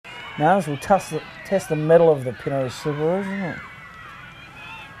No, this will test the metal of the Pinnaroo Subaru, isn't it?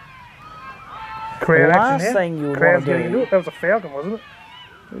 Crowd The action last here. thing you would Crowd's want to getting into do... it. That was a Falcon, wasn't it?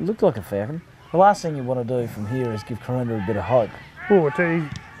 It looked like a Falcon. The last thing you want to do from here is give Karoonda a bit of hope. Oh, I tell you,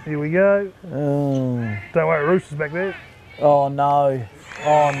 here we go. Oh, Don't worry, Rooster's back there. oh no.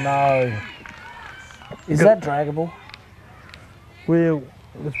 Oh no. Is that draggable? Well,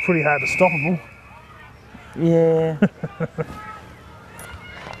 it's pretty hard to stoppable. Yeah.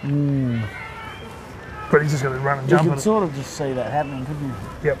 But he's just going to run and You jump could at it. sort of just see that happening, couldn't you?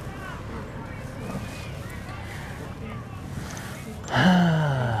 Yep.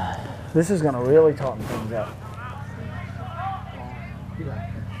 This is going to really tighten things up.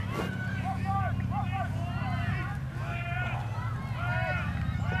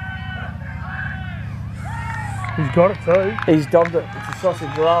 He's got it too. He's dogged it. It's a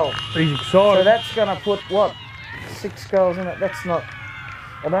sausage roll. He's So excited. that's going to put, what, 6 goals in it? That's not...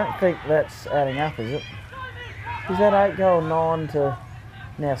 I don't think that's adding up, is it? Is that 8 goal 9 to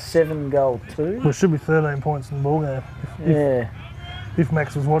now 7 goal 2? Well, it should be 13 points in the ball game. Yeah. If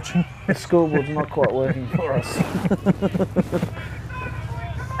Max was watching. The scoreboard's not quite working for us.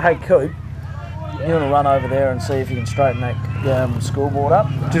 Hey, Coop, you want to run over there and see if you can straighten that scoreboard up?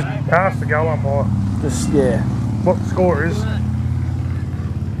 Just ask the goal umpire Just, yeah. what the score is.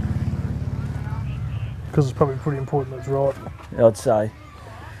 Because it's probably pretty important that's right. I'd say.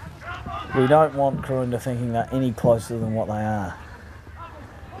 We don't want Karoonda thinking they're any closer than what they are.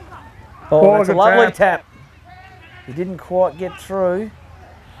 Oh, that's a good lovely tap. He didn't quite get through.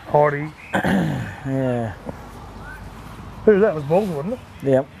 Heidi. Yeah. Who that was Balls, wasn't it?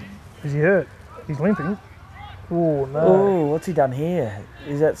 Yep. Is he hurt? He's limping. Oh no. Oh, what's he done here?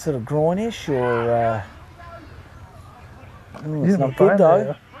 Is that sort of groinish or... He's it's not good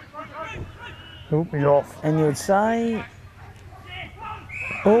though. Oh, he's off. And you would say...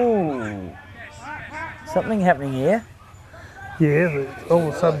 Oh, something happening here. Yeah, but all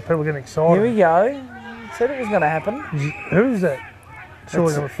of a sudden people are getting excited. Here we go. Said it was going to happen. Who is that?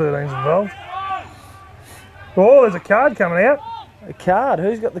 Surely number 13's involved. Oh, there's a card coming out. A card.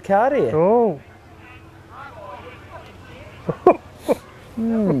 Who's got the card here? Oh.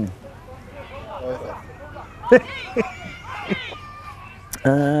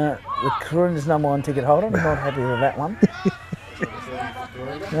 The Karoonda's #1 ticket holder. I'm not happy with that one.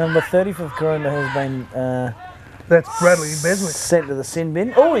 Number 30 for Karoonda has been That's Bradley Beswick. sent to the sin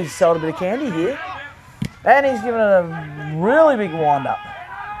bin. Oh, he's sold a bit of candy here. And he's given it a really big wind up.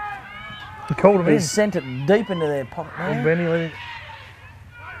 He called him in. He's sent it deep into their pocket. And Benny Lee.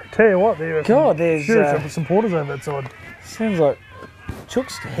 Tell you what, there are God, there's some supporters over that side. sounds like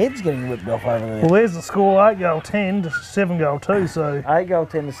Chook's head's getting ripped off over there. Well, there's the score, 8 goal 10 to 7 goal 2, so 8 goal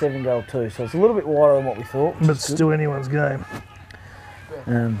 10 to 7 goal 2, so it's a little bit wider than what we thought. but it's still anyone's game.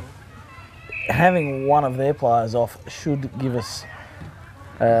 Having one of their players off should give us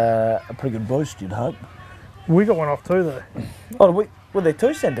a pretty good boost, you'd hope. We got one off too, though. Oh, were there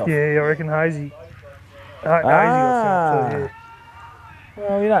 2 sent off? Yeah, I reckon Hazy. Hazy got sent too, yeah.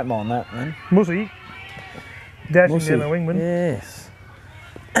 Well, you don't mind that, then. Mussy. Dashing Mussy. down the wingman. Yes.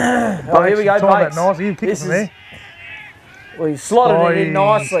 Oh, here we go, Timed Bates. that nice. He kicked from there. Well, he's slotted it in Oi.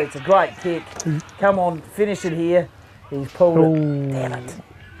 nicely. It's a great kick. Come on, finish it here. He's pulled it. Damn it.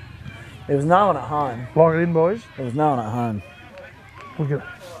 There was no one at home. Lock it in, boys. There was no one at home. Look at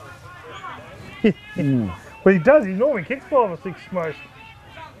it. Well, he does. He normally kicks 5 or 6 most.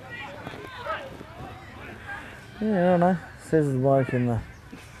 Yeah, I don't know. Says the bloke in the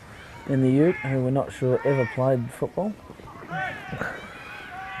ute who we're not sure ever played football.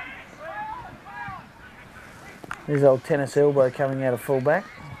 There's old tennis elbow coming out of fullback.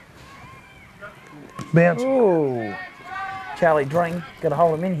 Bounce. Ooh. Charlie Dring, got to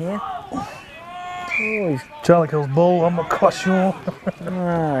hold him in here. Oh, he's... Charlie kills ball. I'm not quite sure.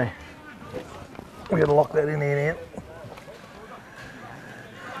 No. We got to lock that in there now.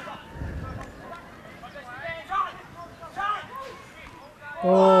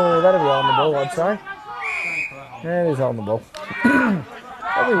 Oh, that'll be on the ball, I'd say. Yeah, it is on the ball.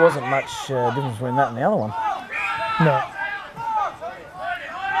 Probably wasn't much difference between that and the other one, No.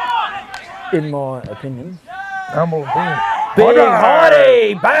 in my opinion. Humble opinion. Big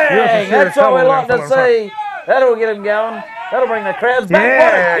Heidi! Bang! Yes, That's what we trouble like to there, follow see. That'll get him going. That'll bring the crowds back.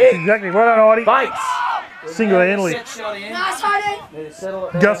 Yeah, What a kick. exactly. Well done, Heidi. Bates. Single-handedly. Nice,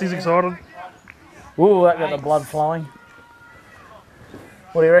 Heidi. Gussie's excited. Ooh, that got the blood flowing.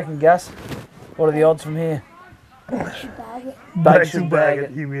 What do you reckon, Gus? What are the odds from here? Bag it. Bates should bag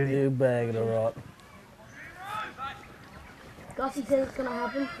it. You really. You bag it, all right. Gussie says it's going to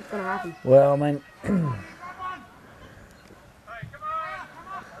happen. It's going to happen. Well, I mean,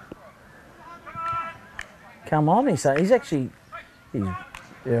 come on. He's earning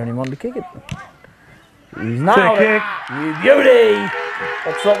him on to kick it. He's nailed it. You beauty.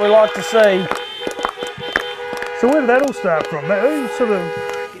 That's what we like to see. So where did that all start from? Who sort of...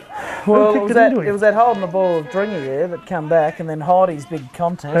 Well, kicked it into him? it was that holding the ball of Dringy there that come back, and then Heidi's big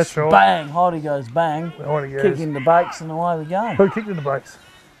contest. That's right. Bang! Heidi goes bang. Heidi goes. Kick in the bakes, and away we go. Who kicked in the base?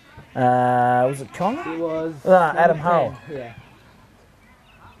 Was it Connor? It was Adam Hull. Yeah.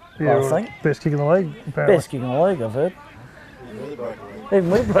 Yeah, I think. Best kick in the league, apparently. Best kick in the league, I've heard. Even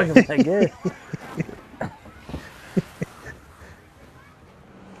we broke him back, yeah.